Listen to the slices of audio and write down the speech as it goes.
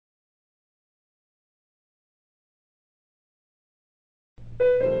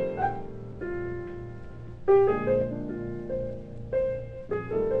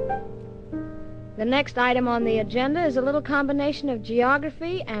The next item on the agenda is a little combination of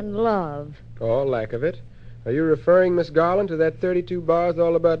geography and love. Oh, lack of it. Are you referring, Miss Garland, to that 32 bars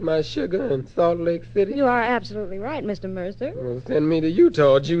all about my sugar in Salt Lake City? You are absolutely right, Mr. Mercer. Well, send me to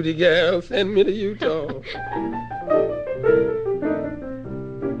Utah, Judy girl. Send me to Utah.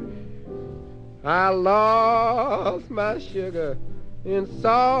 I lost my sugar in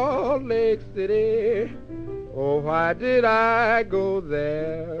Salt Lake City. Oh, why did I go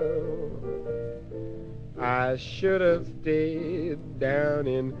there? I should have stayed down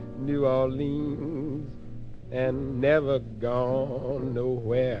in New Orleans and never gone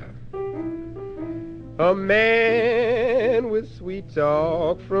nowhere. A man with sweet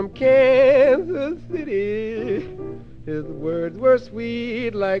talk from Kansas City. His words were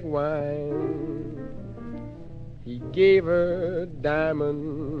sweet like wine. He gave her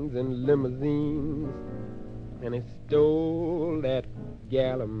diamonds and limousines, and he stole that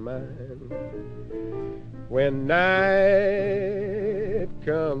gal of mine. When night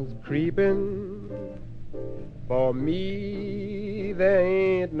comes creeping, for me there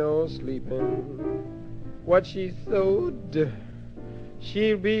ain't no sleeping. What she sowed,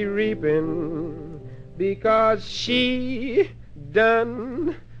 she'll be reaping, because she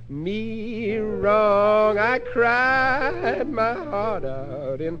done me wrong. I cried my heart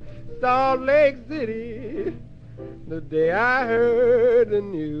out in Salt Lake City the day I heard the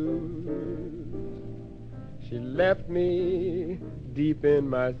news. She left me deep in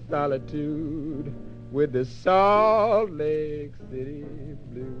my solitude with the Salt Lake City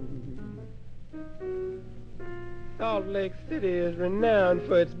blues. Salt Lake City is renowned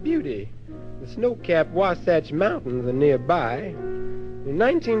for its beauty. The snow-capped Wasatch Mountains are nearby. In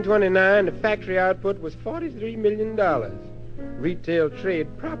 1929, the factory output was $43 million. Retail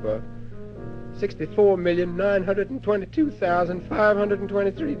trade proper,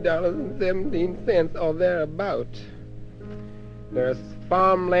 $64,922,523.17 or thereabout. There are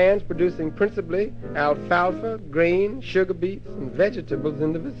farmlands producing principally alfalfa, grain, sugar beets, and vegetables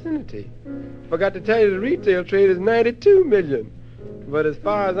in the vicinity. Forgot to tell you the retail trade is $92 million. But as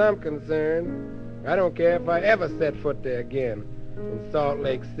far as I'm concerned, I don't care if I ever set foot there again in Salt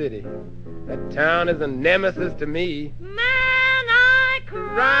Lake City. That town is a nemesis to me. Man, I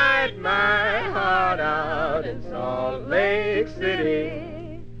cried my heart out in Salt Lake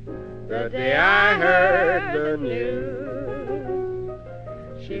City the day I heard the news.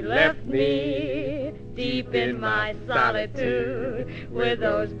 She left me deep in my solitude with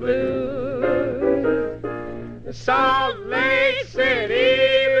those blues. The Salt Lake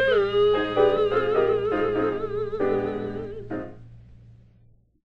City blues.